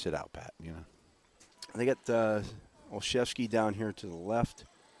don't you sit out, Pat? They got Olszewski down here to the left.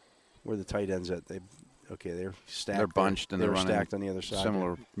 Where the tight ends at? They're stacked. They're bunched and they're running stacked on the other side.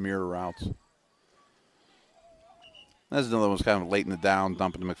 Similar mirror routes. That's another one was kind of late in the down,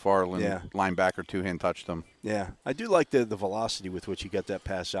 dumping to McFarland. Yeah. Linebacker two-hand touched him. Yeah. I do like the velocity with which he got that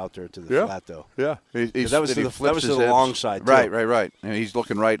pass out there to the flat, though. Yeah. That was to the long side, too. Right. And he's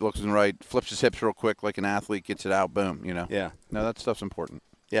looking right, flips his hips real quick like an athlete, gets it out, boom, Yeah. No, that stuff's important.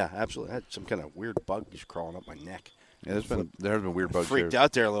 Yeah, absolutely. I had some kind of weird bug just crawling up my neck. Yeah, there have been weird bugs freaked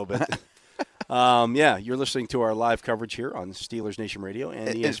out there a little bit. You're listening to our live coverage here on Steelers Nation Radio and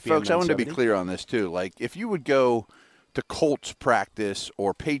ESPN folks, 970. I want to be clear on this, too. Like, if you would go to Colts practice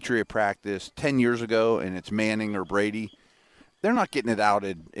or Patriot practice 10 years ago and it's Manning or Brady, they're not getting it out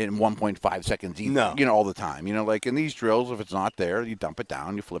in 1.5 seconds either, No. all the time. Like in these drills, if it's not there, you dump it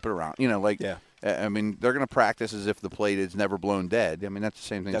down, you flip it around. I mean, they're going to practice as if the plate is never blown dead. I mean, that's the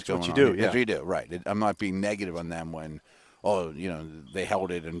same thing that's going on. That's what you do, That's what you do, right. I'm not being negative on them when, they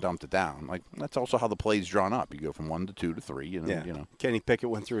held it and dumped it down. Like, that's also how the play's drawn up. You go from 1 to 2 to 3. Kenny Pickett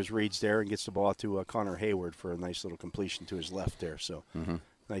went through his reads there and gets the ball to Connor Hayward for a nice little completion to his left there. So,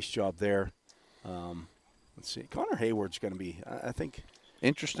 nice job there. Let's see. Connor Hayward's going to be, I think.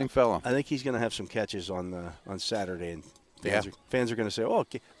 Interesting fellow. I think he's going to have some catches on Saturday, and fans are going to say, "Oh,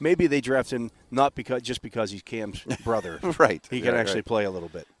 okay, maybe they drafted him not just because he's Cam's brother, right? He can actually play a little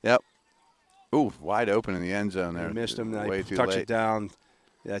bit." Yep. Ooh, wide open in the end zone there. He missed him. Way too touched late. it down.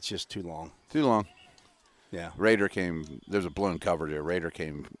 That's just too long. Too long. Yeah. Raider came. There's a blown cover there. Raider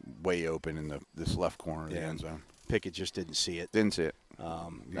came way open in this left corner of the end zone. Pickett just didn't see it. Didn't see it.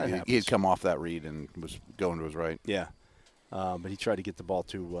 He had come off that read and was going to his right. Yeah. But he tried to get the ball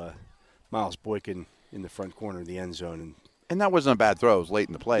to Miles Boykin in the front corner of the end zone. And that wasn't a bad throw. It was late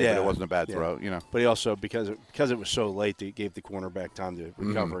in the play, but it wasn't a bad throw. But he also, because it was so late, they gave the cornerback time to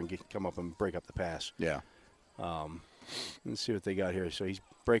recover and come up and break up the pass. Yeah. Let's see what they got here. So he's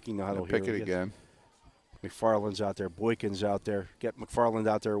breaking the huddle here. Pick it again. McFarland's out there. Boykin's out there. Get McFarland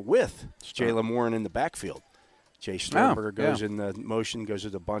out there with Jaylen Warren in the backfield. Chase Sternberger goes in the motion, goes to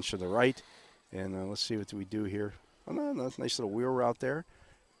the bunch to the right. And let's see what we do here. Oh, no, nice little wheel route there.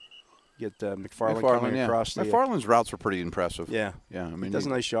 Get McFarland coming across. McFarland's routes were pretty impressive. Yeah. Yeah. I mean, he does a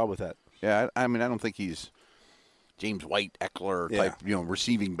nice job with that. Yeah. I mean, I don't think he's James White, Eckler type,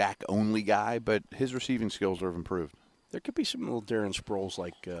 receiving back only guy, but his receiving skills have improved. There could be some little Darren Sproles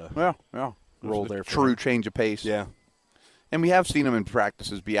roll there. True change of pace. Yeah. And we have seen him in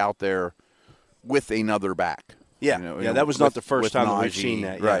practices be out there with another back. Yeah. That was not the first time that we've seen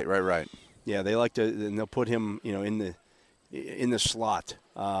that. Yeah. Right. Yeah, they like to, and they'll put him, in the slot.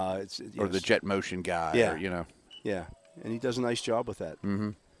 Or the jet motion guy. Yeah. Or, Yeah, and he does a nice job with that.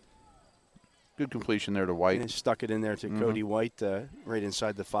 Mm-hmm. Good completion there to White. And he stuck it in there to Cody White, right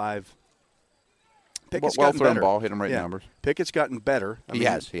inside the 5. Pickett's well thrown ball, hit him right in numbers. Pickett's gotten better. He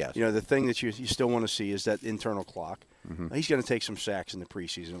has. The thing that you still want to see is that internal clock. Mm-hmm. He's going to take some sacks in the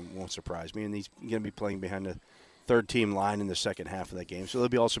preseason. It won't surprise me. And he's going to be playing behind the third-team line in the second half of that game. So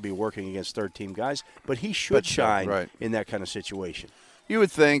they'll also be working against third-team guys. But he should shine in that kind of situation. You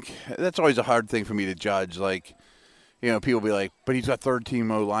would think. That's always a hard thing for me to judge. Like, people be like, but he's got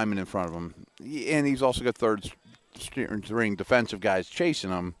third-team O linemen in front of him. And he's also got third-string defensive guys chasing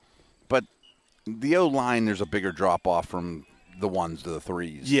him. But the O-line, there's a bigger drop-off from the 1s to the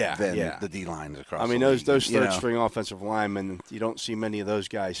 3s than the D-lines across the league. Those third-string offensive linemen, you don't see many of those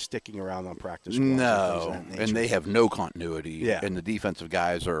guys sticking around on practice squads. No, and they have no continuity. Yeah. And the defensive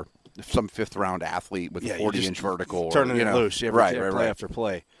guys are some fifth-round athlete with a 40-inch vertical. Turning it loose play after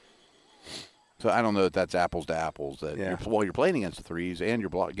play. So I don't know that that's apples to apples. That you're playing against the 3s and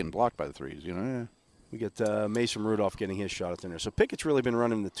you're getting blocked by the 3s. We get Mason Rudolph getting his shot at the there. So Pickett's really been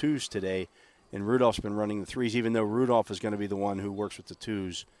running the 2s today. And Rudolph's been running the 3s, even though Rudolph is going to be the one who works with the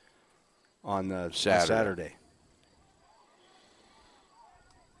 2s on Saturday.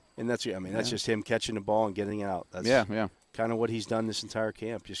 And that's just him catching the ball and getting it out. That's kind of what he's done this entire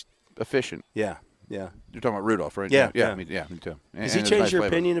camp. Just efficient. Yeah. You're talking about Rudolph, right? Yeah. Me too. Has he changed your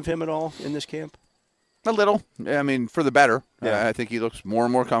opinion of him at all in this camp? A little. I mean, for the better. Yeah. I think he looks more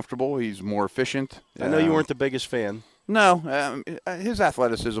and more comfortable. He's more efficient. I know you weren't the biggest fan. No, his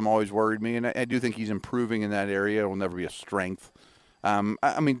athleticism always worried me, and I do think he's improving in that area. It will never be a strength.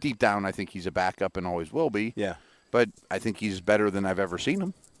 I mean, deep down, I think he's a backup and always will be. Yeah. But I think he's better than I've ever seen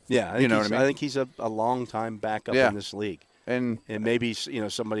him. Yeah, you know what I mean? I think he's a long-time backup in this league. And maybe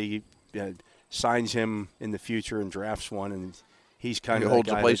somebody signs him in the future and drafts one, and he's kind of holds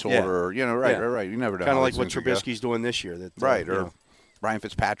a placeholder. Right. You never know. Kind of like what Trubisky's doing this year. Or Ryan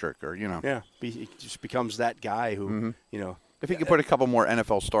Fitzpatrick, or Yeah, he just becomes that guy who, If he could put a couple more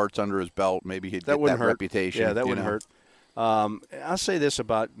NFL starts under his belt, maybe he'd get that reputation. Yeah, that wouldn't hurt. I'll say this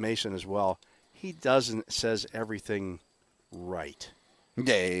about Mason as well. He says everything right.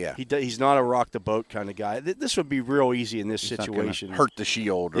 Yeah. He's not a rock the boat kind of guy. This would be real easy in this situation. Not hurt the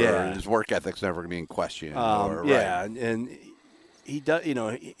shield, or his work ethic's never going to be in question. And he does.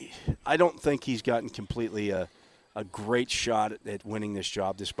 I don't think he's gotten completely a great shot at winning this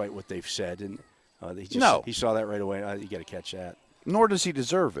job, despite what they've said. And he saw that right away. You got to catch that. Nor does he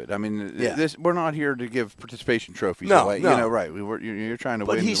deserve it. I mean, we're not here to give participation trophies away. No. You know, right? You're trying to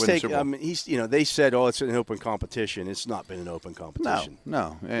win the Super Bowl. I mean, they said, "Oh, it's an open competition." It's not been an open competition.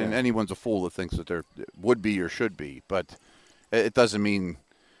 No. And anyone's a fool that thinks that there would be or should be, but it doesn't mean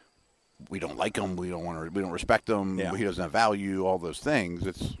we don't like him. We don't respect him. Yeah. He doesn't have value. All those things.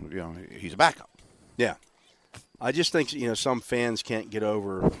 It's he's a backup. Yeah, I just think some fans can't get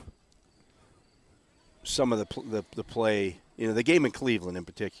over some of the play. The game in Cleveland in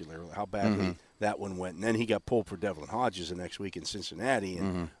particular, how badly that one went. And then he got pulled for Devlin Hodges the next week in Cincinnati.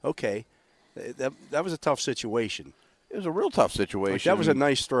 And, okay, that was a tough situation. It was a real tough situation. That was a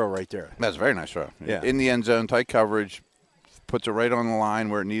nice throw right there. That's a very nice throw. Yeah. In the end zone, tight coverage, puts it right on the line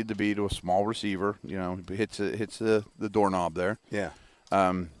where it needed to be to a small receiver. Hits the doorknob there. Yeah.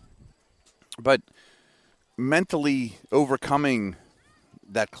 But mentally overcoming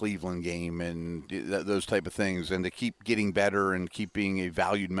that Cleveland game and those type of things, and to keep getting better and keep being a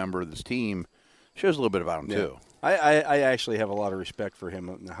valued member of this team shows a little bit about him too. I actually have a lot of respect for him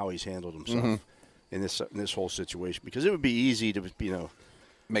and how he's handled himself in this whole situation, because it would be easy to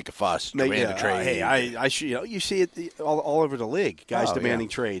make a fuss, demand a trade. Hey, I should, you see it all over the league, guys demanding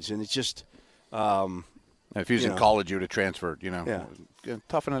trades, and it's just. If he was in college, you would have transferred.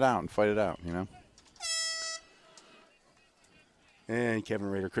 Toughen it out and fight it out. And Kevin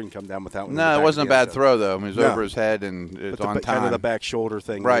Rader couldn't come down with that one. No, it wasn't a bad throw, though. It was over his head, and it's on time. Kind of the back shoulder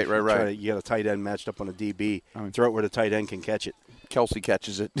thing. Right. You got a tight end matched up on a DB. Throw it where the tight end can catch it. Kelsey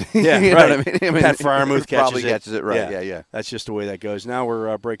catches it. Yeah, you right. know what I mean? Pat Freiermuth probably catches it. Right, yeah. That's just the way that goes. Now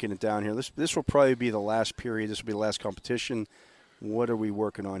we're breaking it down here. This will probably be the last period. This will be the last competition. What are we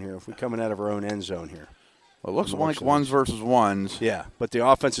working on here? If we're coming out of our own end zone here. Well, it looks like ones versus ones. Yeah, but the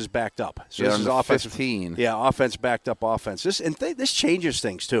offense is backed up. So this is offense 15. Yeah, offense backed up offense. This changes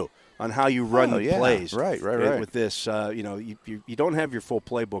things too on how you run plays. Right. With this, you don't have your full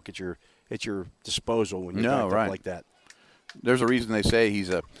playbook at your disposal when you're backed up like that. There's a reason they say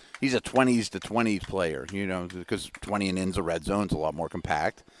he's a 20s to 20s player. Because 20 and in's a red zone's a lot more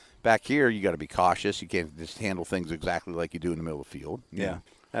compact. Back here, you got to be cautious. You can't just handle things exactly like you do in the middle of the field. Yeah.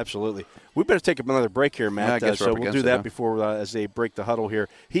 Absolutely. We better take another break here, Matt. So we'll do that before as they break the huddle here.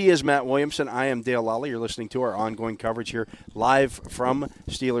 He is Matt Williamson. I am Dale Lally. You're listening to our ongoing coverage here live from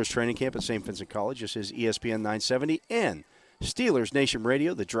Steelers training camp at St. Vincent College. This is ESPN 970 and Steelers Nation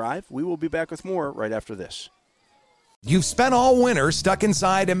Radio, The Drive. We will be back with more right after this. You've spent all winter stuck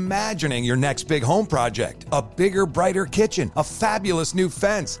inside imagining your next big home project. A bigger, brighter kitchen, a fabulous new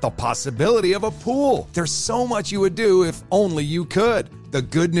fence, the possibility of a pool. There's so much you would do if only you could. The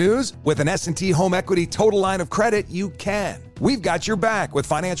good news? With an S&T Home Equity Total Line of Credit, you can. We've got your back with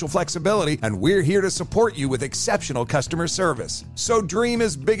financial flexibility, and we're here to support you with exceptional customer service. So dream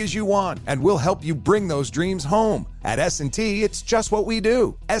as big as you want, and we'll help you bring those dreams home. At S&T, it's just what we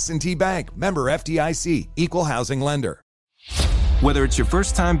do. S&T Bank, member FDIC, equal housing lender. Whether it's your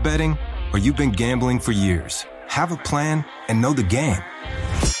first time betting or you've been gambling for years, have a plan and know the game.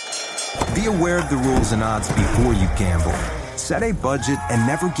 Be aware of the rules and odds before you gamble. Set a budget and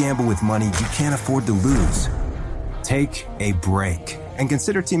never gamble with money you can't afford to lose. Take a break and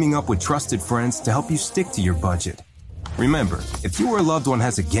consider teaming up with trusted friends to help you stick to your budget. Remember, if you or a loved one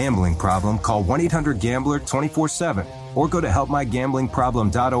has a gambling problem, call 1-800-GAMBLER 24/7 or go to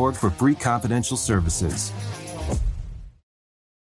helpmygamblingproblem.org for free confidential services.